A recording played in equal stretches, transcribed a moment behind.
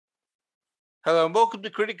Hello and welcome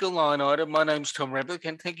to Critical Line Item. My name's Tom Remblick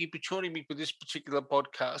and thank you for joining me for this particular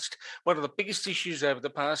podcast. One of the biggest issues over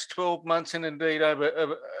the past 12 months and indeed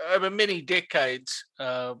over many decades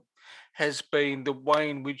has been the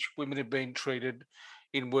way in which women have been treated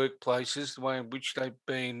in workplaces, the way in which they've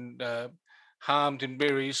been harmed in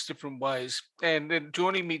various different ways. And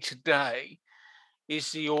joining me today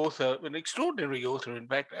is the author, an extraordinary author, in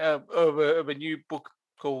fact, of a new book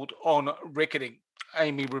called On Reckoning,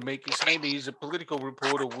 Amy Remeikis. Amy is a political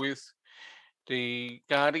reporter with The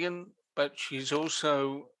Guardian, but she's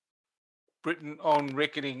also written On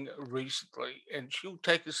Reckoning recently, and she'll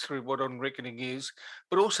take us through what On Reckoning is,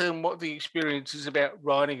 but also what the experience is about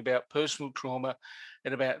writing about personal trauma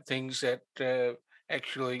and about things that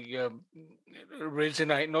actually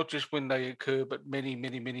resonate, not just when they occur, but many,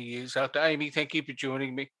 many, many years after. Amy, thank you for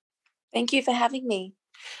joining me. Thank you for having me.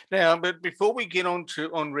 Now, but before we get on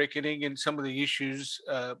to On Reckoning and some of the issues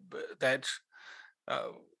that uh,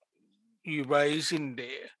 you raise in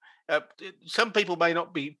there, some people may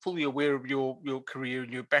not be fully aware of your career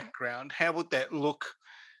and your background. How would that look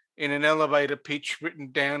in an elevator pitch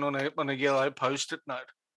written down on a yellow post-it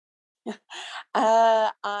note?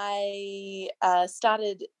 I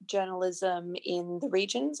started journalism in the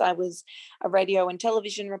regions. I was a radio and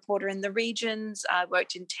television reporter in the regions. I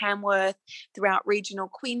worked in Tamworth throughout regional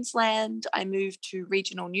Queensland. I moved to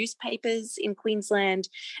regional newspapers in Queensland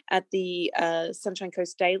at the Sunshine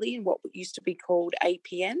Coast Daily in what used to be called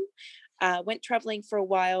APN. Went travelling for a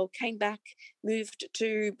while, came back, moved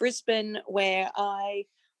to Brisbane where I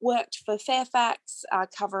worked for Fairfax,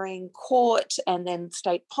 covering court and then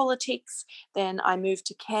state politics. Then I moved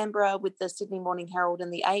to Canberra with the Sydney Morning Herald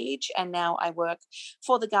and The Age, and now I work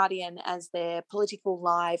for The Guardian as their political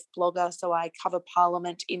live blogger. So I cover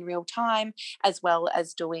Parliament in real time, as well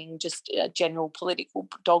as doing just a general political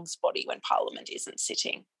dog's body when Parliament isn't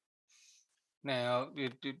sitting. Now,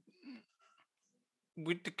 with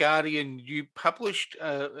The Guardian, you published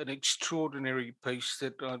an extraordinary piece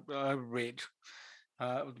that I read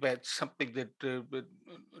about something that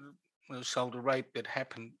sold a rape that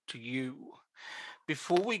happened to you.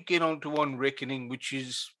 Before we get on to On Reckoning, which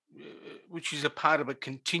is a part of a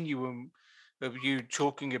continuum of you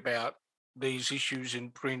talking about these issues in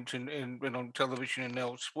print and on television and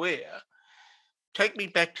elsewhere, take me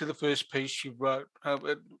back to the first piece you wrote.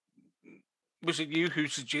 Was it you who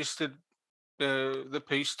suggested the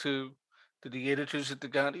piece to the editors at the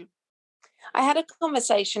Guardian? I had a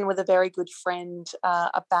conversation with a very good friend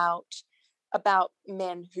about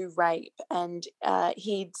men who rape, and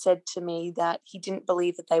he'd said to me that he didn't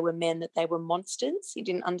believe that they were men, that they were monsters. He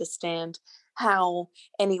didn't understand how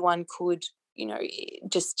anyone could,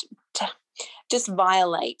 just just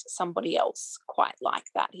violate somebody else quite like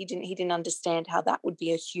that. He didn't understand how that would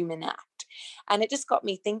be a human act. And it just got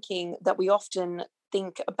me thinking that we often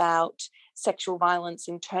think about sexual violence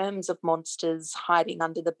in terms of monsters hiding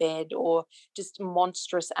under the bed or just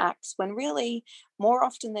monstrous acts, when really, more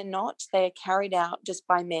often than not, they are carried out just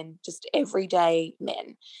by men, just everyday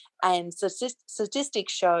men. And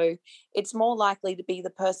statistics show it's more likely to be the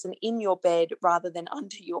person in your bed rather than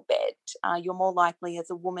under your bed. You're more likely as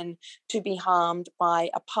a woman to be harmed by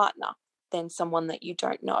a partner than someone that you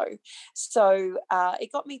don't know. So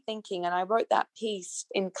it got me thinking, and I wrote that piece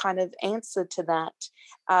in kind of answer to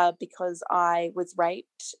that because I was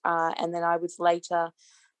raped, and then I was later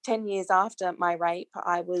 10 years after my rape,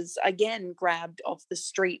 I was again grabbed off the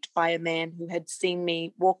street by a man who had seen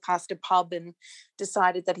me walk past a pub and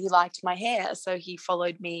decided that he liked my hair. So he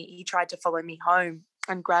tried to follow me home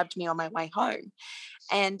and grabbed me on my way home.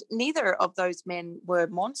 And neither of those men were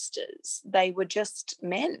monsters. They were just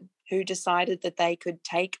men who decided that they could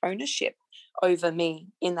take ownership over me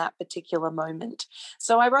in that particular moment.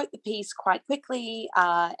 So I wrote the piece quite quickly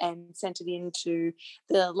and sent it in to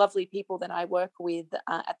the lovely people that I work with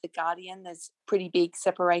at The Guardian. There's pretty big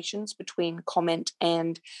separations between comment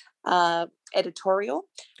and editorial.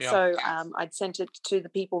 Yeah. So I'd sent it to the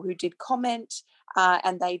people who did comment,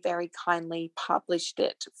 and they very kindly published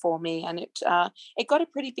it for me, and it got a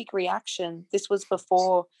pretty big reaction. This was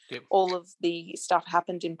before Yep. all of the stuff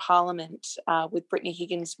happened in Parliament with Brittany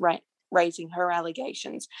Higgins raising her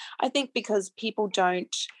allegations. I think because people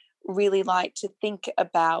don't really like to think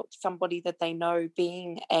about somebody that they know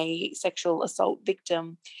being a sexual assault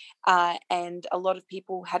victim, and a lot of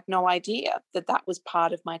people had no idea that that was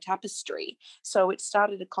part of my tapestry. So it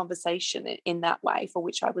started a conversation in that way, for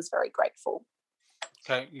which I was very grateful.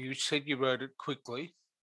 Okay, you said you wrote it quickly,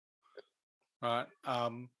 right?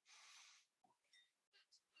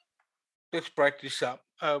 Let's break this up.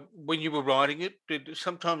 When you were writing it,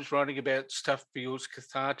 sometimes writing about stuff feels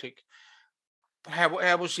cathartic.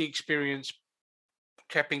 How was the experience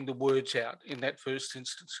tapping the words out in that first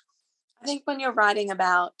instance? I think when you're writing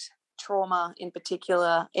about trauma in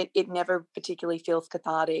particular, it never particularly feels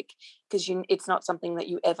cathartic because it's not something that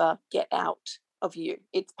you ever get out of you.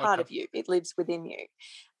 It's part Okay. of you. It lives within you.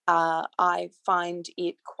 I find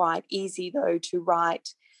it quite easy, though, to write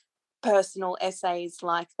personal essays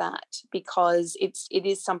like that because it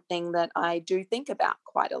is something that I do think about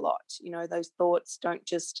quite a lot. Those thoughts don't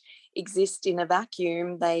just exist in a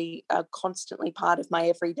vacuum. They are constantly part of my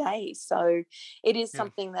everyday. So it is Yeah.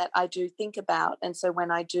 something that I do think about. And so when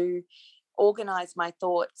I do organize my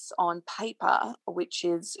thoughts on paper, which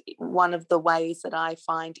is one of the ways that I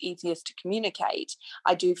find easiest to communicate,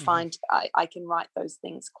 I do find I can write those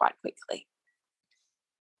things quite quickly.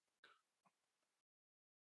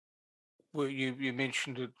 Well, you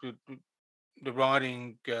mentioned the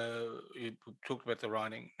writing. You talked about the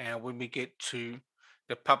writing. Now, when we get to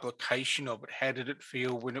the publication of it, how did it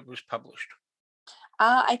feel when it was published?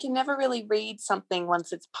 I can never really read something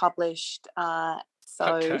once it's published.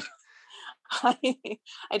 So Okay.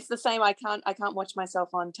 it's the same. I can't watch myself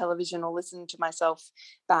on television or listen to myself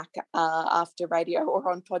back after radio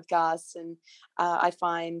or on podcasts. And I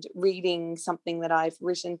find reading something that I've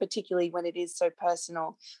written, particularly when it is so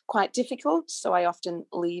personal, quite difficult. So I often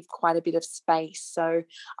leave quite a bit of space. So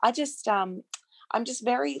I just I'm just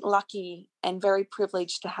very lucky and very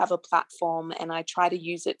privileged to have a platform, and I try to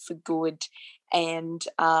use it for good. And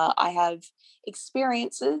I have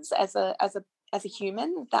experiences as a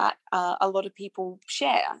human that a lot of people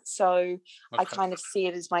share. So I Okay. kind of see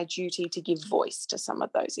it as my duty to give voice to some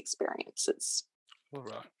of those experiences. All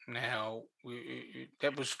right. Now,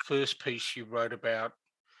 that was the first piece you wrote about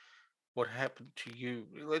what happened to you.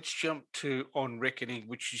 Let's jump to On Reckoning,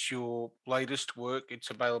 which is your latest work. It's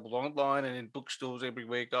available online and in bookstores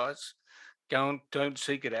everywhere, guys. Go and don't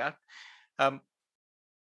seek it out. Um,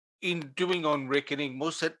 in doing On Reckoning,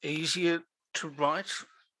 was it easier to write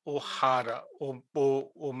or harder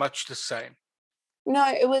or much the same? No,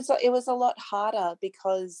 it was a lot harder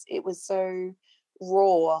because it was so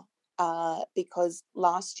raw. Because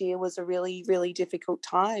last year was a really, really difficult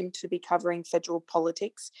time to be covering federal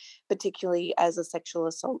politics, particularly as a sexual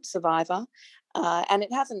assault survivor. And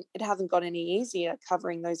it hasn't got any easier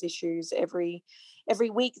covering those issues. Every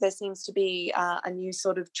week there seems to be a new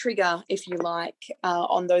sort of trigger, if you like,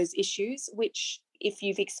 on those issues, which if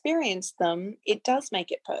you've experienced them, it does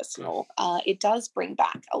make it personal. It does bring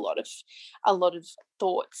back a lot of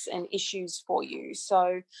thoughts and issues for you.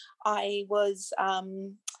 So I was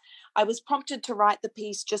I was prompted to write the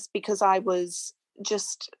piece just because I was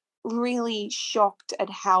just really shocked at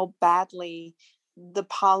how badly the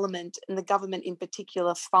parliament and the government in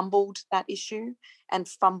particular fumbled that issue and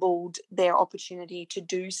fumbled their opportunity to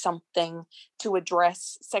do something to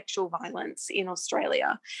address sexual violence in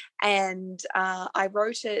Australia. And I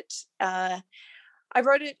wrote it. I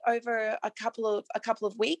wrote it over a couple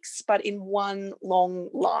of weeks, but in one long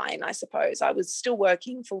line, I suppose. I was still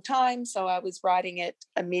working full time, so I was writing it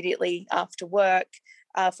immediately after work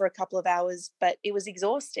for a couple of hours, but it was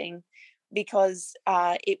exhausting because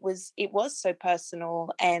it was so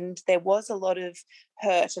personal and there was a lot of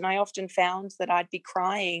hurt. And I often found that I'd be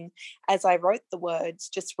crying as I wrote the words,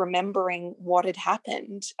 just remembering what had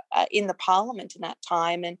happened in the parliament in that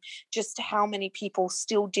time, and just how many people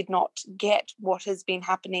still did not get what has been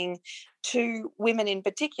happening to women in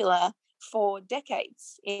particular for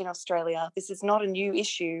decades in Australia. This is not a new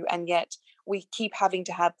issue, and yet we keep having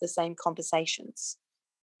to have the same conversations.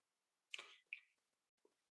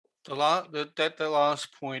 The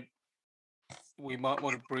last point we might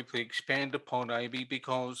want to briefly expand upon, Amy,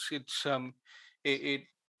 because it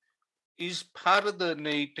is part of the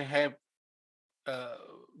need to have uh,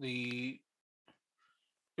 the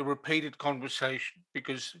the repeated conversation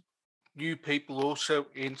because new people also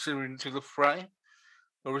enter into the fray,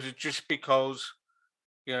 or is it just because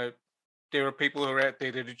you know there are people who are out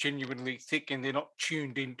there that are genuinely thick and they're not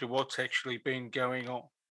tuned into what's actually been going on?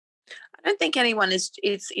 I don't think anyone is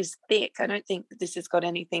thick. I don't think that this has got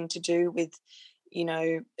anything to do with,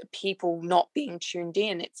 people not being tuned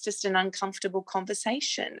in. It's just an uncomfortable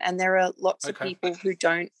conversation, and there are lots of Okay. people who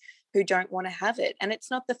don't want to have it. And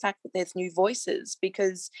it's not the fact that there's new voices,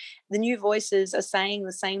 because the new voices are saying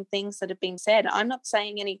the same things that have been said. I'm not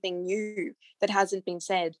saying anything new that hasn't been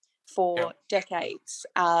said Yeah. for decades,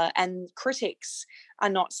 and critics are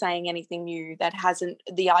not saying anything new that hasn't.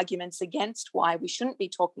 The arguments against why we shouldn't be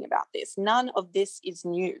talking about this, none of this is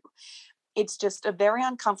new. It's just a very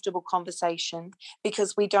uncomfortable conversation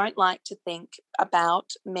because we don't like to think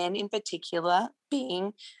about men in particular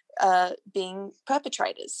being being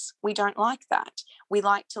perpetrators. We don't like that. We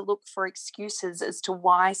like to look for excuses as to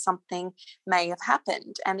why something may have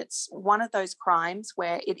happened. And it's one of those crimes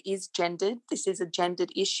where it is gendered. This is a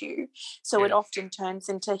gendered issue. So it often turns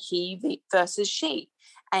into he versus she.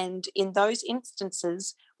 And in those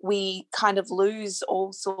instances, we kind of lose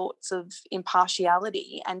all sorts of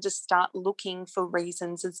impartiality and just start looking for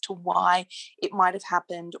reasons as to why it might have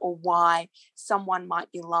happened or why someone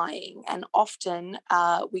might be lying. And often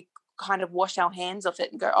we kind of wash our hands off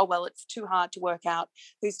it and go, oh, well, it's too hard to work out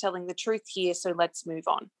who's telling the truth here, so let's move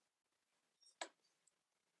on.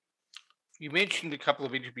 You mentioned a couple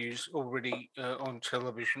of interviews already on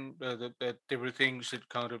television that there were things that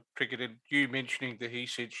kind of triggered it. You mentioning the he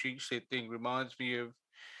said, she said thing reminds me of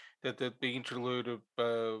that the interlude of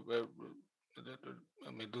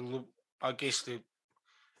I guess the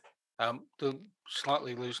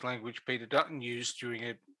slightly loose language Peter Dutton used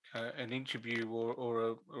during an interview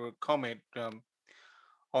or a comment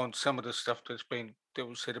on some of the stuff that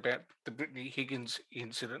was said about the Brittany Higgins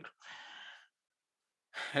incident.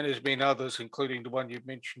 And there's been others, including the one you've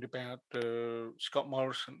mentioned about Scott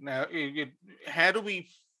Morrison. Now, how do we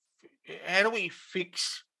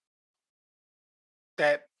fix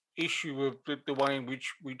that issue of the way in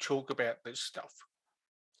which we talk about this stuff?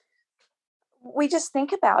 We just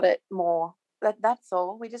think about it more. That's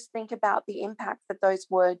all. We just think about the impact that those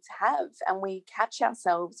words have, and we catch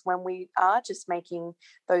ourselves when we are just making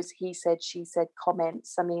those he said, she said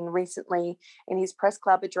comments. I mean, recently in his press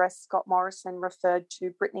club address, Scott Morrison referred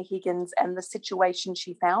to Brittany Higgins and the situation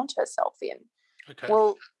she found herself in. Okay.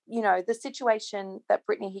 Well, you know, the situation that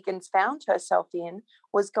Brittany Higgins found herself in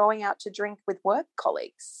was going out to drink with work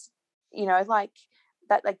colleagues. You know, like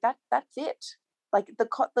that. That's it. Like the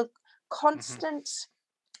constant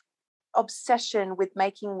obsession with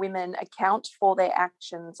making women account for their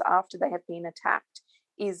actions after they have been attacked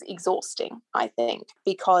is exhausting, I think,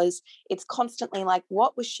 because it's constantly like,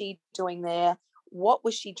 what was she doing there? What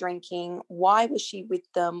was she drinking? Why was she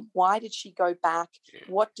with them? Why did she go back?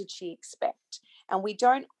 What did she expect? And we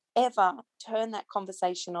don't ever turn that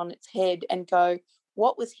conversation on its head and go,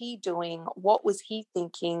 what was he doing? What was he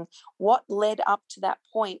thinking? What led up to that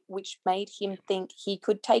point which made him think he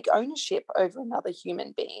could take ownership over another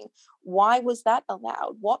human being? Why was that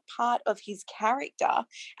allowed? What part of his character?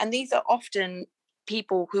 And these are often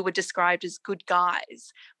people who were described as good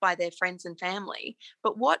guys by their friends and family.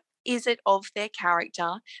 But what is it of their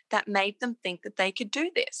character that made them think that they could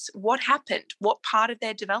do this? What happened? What part of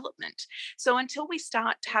their development? So until we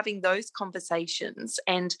start having those conversations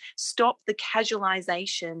and stop the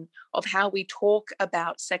casualization of how we talk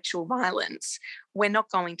about sexual violence, we're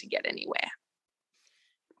not going to get anywhere.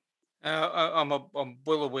 I'm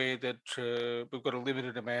well aware that we've got a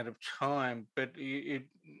limited amount of time, but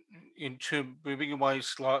moving away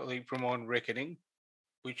slightly from On Reckoning,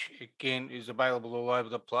 which again is available all over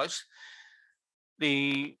the place.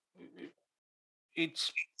 There's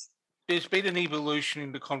been an evolution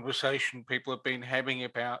in the conversation people have been having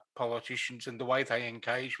about politicians and the way they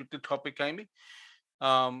engage with the topic, Amy.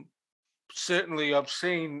 Certainly, I've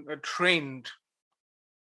seen a trend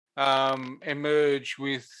emerge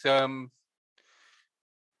with an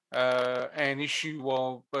issue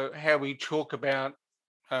of how we talk about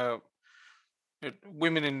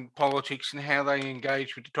women in politics and how they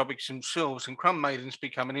engage with the topics themselves, and crumb maidens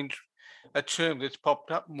become a term that's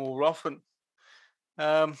popped up more often.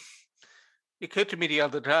 It occurred to me the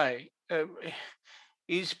other day,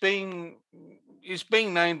 is being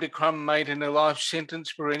named a crumb maiden a life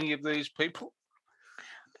sentence for any of these people?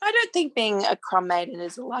 I don't think being a crumb maiden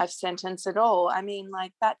is a life sentence at all. I mean,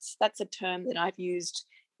 like that's a term that I've used,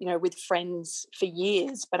 you know, with friends for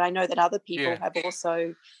years, but I know that other people have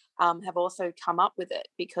also come up with it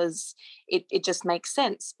because it just makes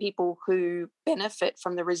sense. People who benefit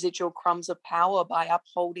from the residual crumbs of power by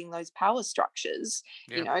upholding those power structures,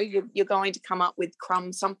 you know, you're going to come up with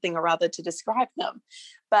crumb something or other to describe them.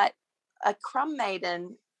 But a crumb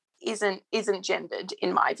maiden isn't gendered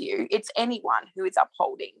in my view. It's anyone who is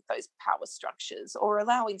upholding those power structures or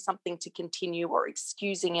allowing something to continue or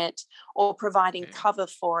excusing it or providing cover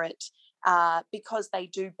for it. Because they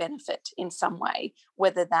do benefit in some way,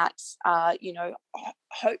 whether that's,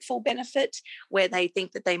 hopeful benefit, where they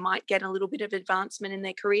think that they might get a little bit of advancement in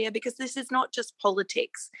their career, because this is not just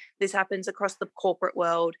politics. This happens across the corporate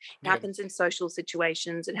world. It happens in social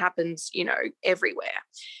situations. It happens, you know, everywhere.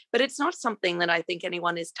 But it's not something that I think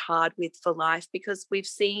anyone is tarred with for life, because we've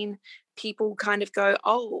seen people kind of go,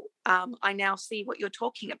 oh, I now see what you're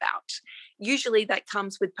talking about. Usually that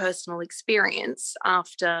comes with personal experience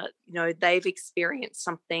after, they've experienced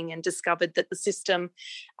something and discovered that the system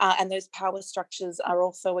and those power structures are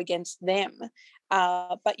also against them.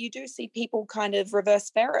 But you do see people kind of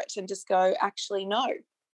reverse ferret and just go, actually, no.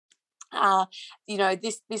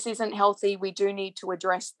 This isn't healthy. We do need to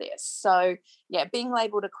address this. So, yeah, being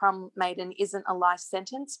labelled a crumb maiden isn't a life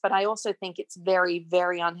sentence, but I also think it's very,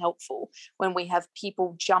 very unhelpful when we have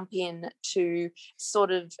people jump in to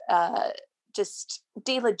sort of just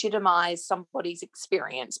delegitimize somebody's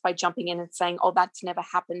experience by jumping in and saying, oh, that's never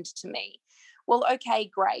happened to me. Well,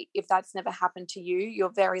 okay, great. If that's never happened to you,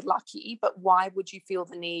 you're very lucky. But why would you feel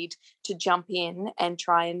the need to jump in and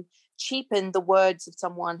try and cheapen the words of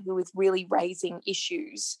someone who is really raising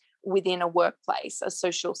issues within a workplace, a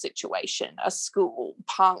social situation, a school,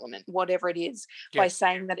 parliament, whatever it is, by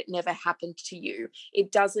saying that it never happened to you?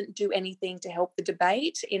 It doesn't do anything to help the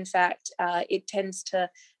debate. In fact, it tends to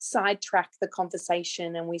sidetrack the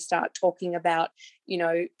conversation, and we start talking about,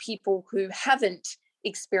 people who haven't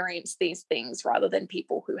experienced these things rather than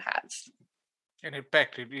people who have. And in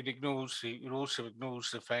fact, it also ignores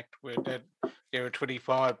the fact that there are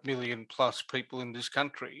 25 million plus people in this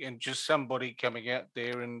country, and just somebody coming out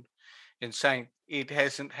there and saying it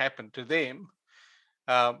hasn't happened to them,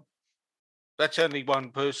 that's only one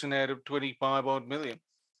person out of 25 odd million.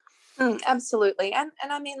 Absolutely. And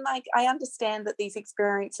I mean, I understand that these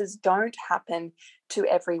experiences don't happen to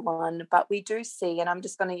everyone, but we do see, and I'm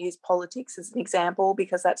just going to use politics as an example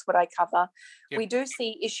because that's what I cover. Yep. We do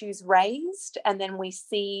see issues raised, and then we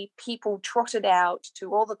see people trotted out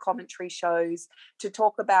to all the commentary shows to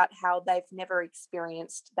talk about how they've never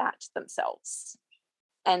experienced that themselves.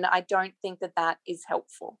 And I don't think that that is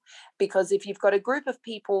helpful, because if you've got a group of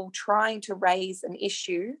people trying to raise an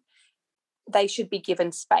issue, they should be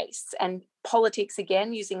given space. And politics,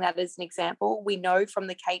 again, using that as an example, we know from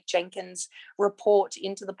the Kate Jenkins report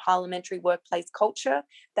into the parliamentary workplace culture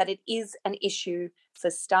that it is an issue for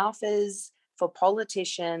staffers, for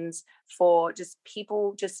politicians, for just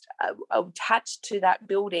people just attached to that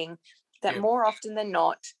building, that more often than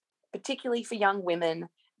not, particularly for young women,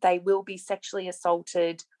 they will be sexually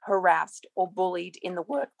assaulted, harassed, or bullied in the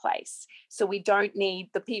workplace. So we don't need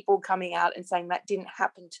the people coming out and saying that didn't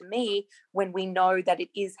happen to me, when we know that it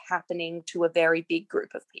is happening to a very big group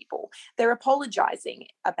of people. They're apologising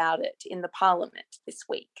about it in the parliament this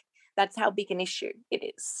week. That's how big an issue it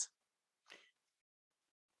is.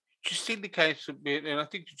 Just indicates a bit, and I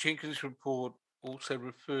think the Jenkins report also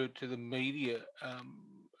referred to the media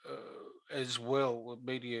as well,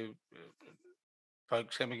 the media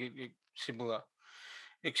folks having similar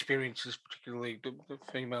experiences, particularly the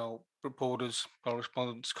female reporters,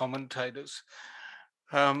 correspondents, commentators.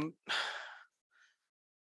 I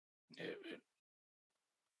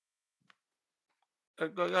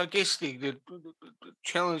guess the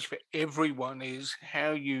challenge for everyone is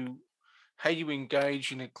how you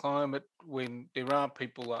engage in a climate when there are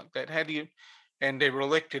people like that. And they're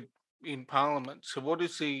elected in Parliament. So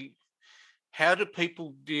how do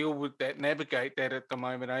people deal with that, navigate that at the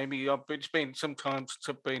moment, Amy? It's been sometimes since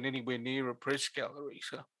I've been anywhere near a press gallery.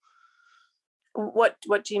 So, what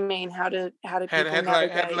do you mean? How do people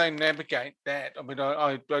navigate? How do they navigate that? I mean,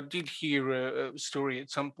 I did hear a story at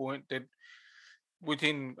some point that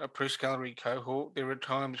within a press gallery cohort, there are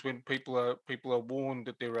times when people are warned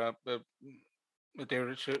that there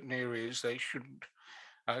are certain areas they shouldn't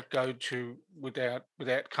go to without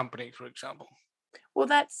company, for example. Well,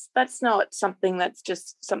 that's not something that's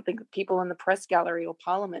just something that people in the press gallery or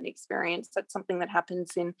parliament experience. That's something that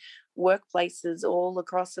happens in workplaces all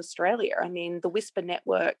across Australia. I mean, the Whisper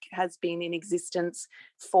Network has been in existence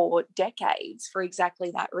for decades for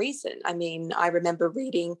exactly that reason. I mean, I remember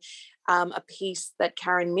reading a piece that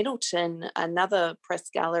Karen Middleton, another press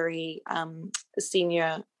gallery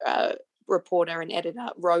senior reporter and editor,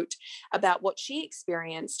 wrote about what she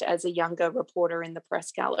experienced as a younger reporter in the press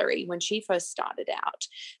gallery when she first started out.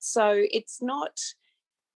 So it's not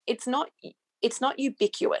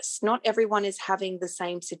ubiquitous. Not everyone is having the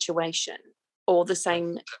same situation or the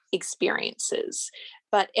same experiences,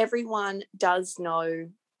 but everyone does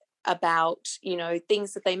know about,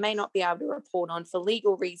 things that they may not be able to report on for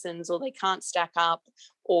legal reasons, or they can't stack up,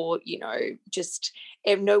 or, just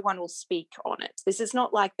no one will speak on it. This is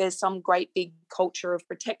not like there's some great big culture of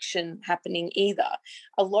protection happening either.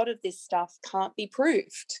 A lot of this stuff can't be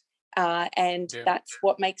proved, and that's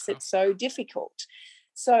what makes it so difficult.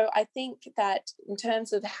 So I think that in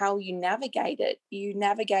terms of how you navigate it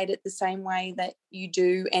the same way that you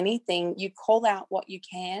do anything. You call out what you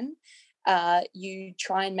can, You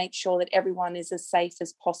try and make sure that everyone is as safe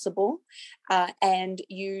as possible, and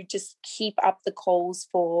you just keep up the calls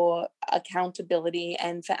for accountability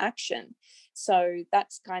and for action. So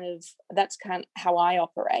that's kind of how I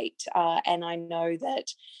operate, and I know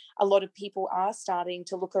that a lot of people are starting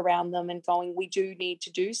to look around them and going, we do need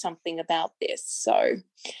to do something about this. So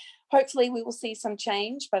hopefully we will see some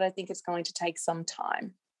change, but I think it's going to take some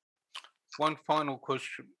time. One final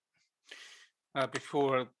question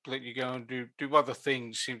before I let you go and do other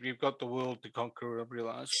things. You've got the world to conquer, I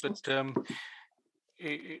realise, but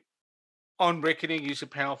On Reckoning is a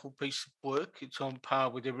powerful piece of work. It's on par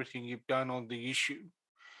with everything you've done on the issue.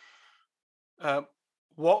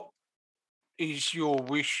 What is your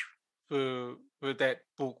wish for that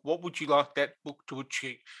book? What would you like that book to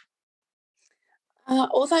achieve?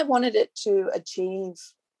 All I wanted it to achieve,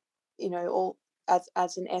 all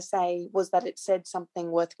as an essay, was that it said something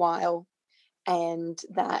worthwhile, and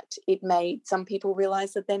that it made some people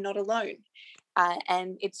realize that they're not alone.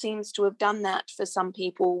 And it seems to have done that for some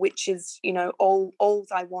people, which is, all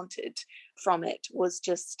I wanted from it was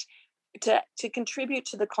just to contribute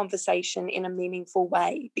to the conversation in a meaningful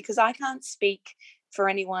way, because I can't speak for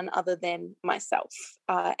anyone other than myself,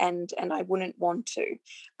 and I wouldn't want to.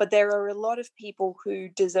 But there are a lot of people who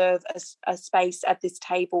deserve a space at this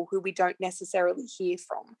table who we don't necessarily hear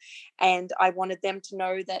from, and I wanted them to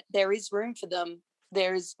know that there is room for them.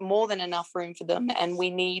 There is more than enough room for them, and we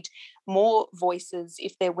need more voices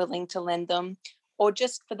if they're willing to lend them, or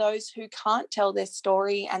just for those who can't tell their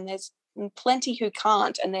story, and there's plenty who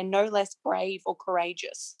can't, and they're no less brave or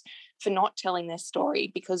courageous for not telling their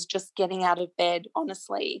story, because just getting out of bed,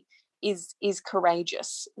 honestly, is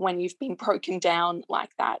courageous when you've been broken down like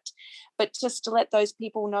that. But just to let those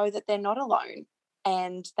people know that they're not alone,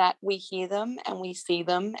 and that we hear them and we see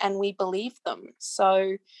them and we believe them.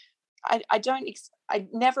 So I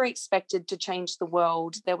never expected to change the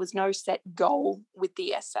world. There was no set goal with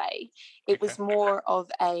the essay. It was more of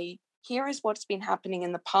here is what's been happening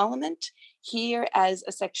in the parliament. Here, as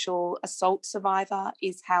a sexual assault survivor,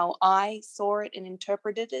 is how I saw it and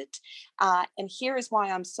interpreted it. And here is why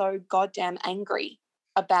I'm so goddamn angry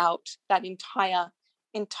about that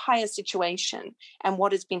entire situation and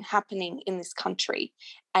what has been happening in this country.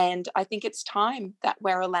 And I think it's time that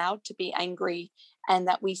we're allowed to be angry, and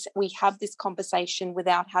that we have this conversation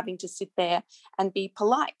without having to sit there and be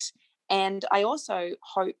polite. And I also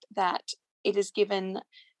hope that it has given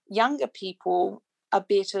younger people a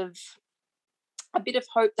bit of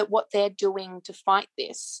hope that what they're doing to fight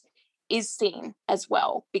this is seen as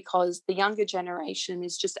well, because the younger generation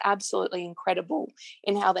is just absolutely incredible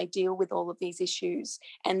in how they deal with all of these issues,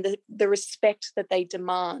 and the respect that they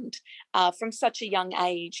demand from such a young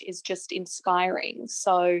age is just inspiring.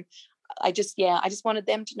 So I just wanted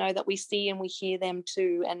them to know that we see and we hear them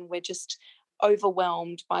too, and we're just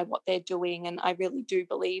overwhelmed by what they're doing. And I really do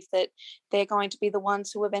believe that they're going to be the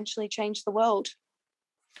ones who eventually change the world.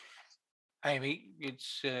 Amy,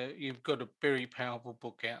 it's you've got a very powerful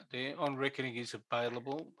book out there. On Reckoning is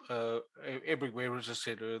available everywhere, as I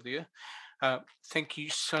said earlier. Thank you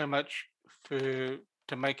so much for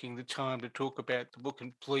making the time to talk about the book,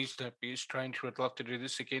 and please don't be a stranger. I'd love to do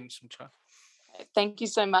this again sometime. Thank you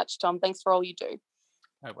so much, Tom. Thanks for all you do.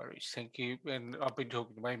 No worries. Thank you. And I've been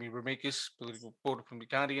talking to Amy Remeikis, political reporter from The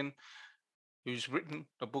Guardian, who's written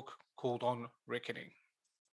a book called On Reckoning.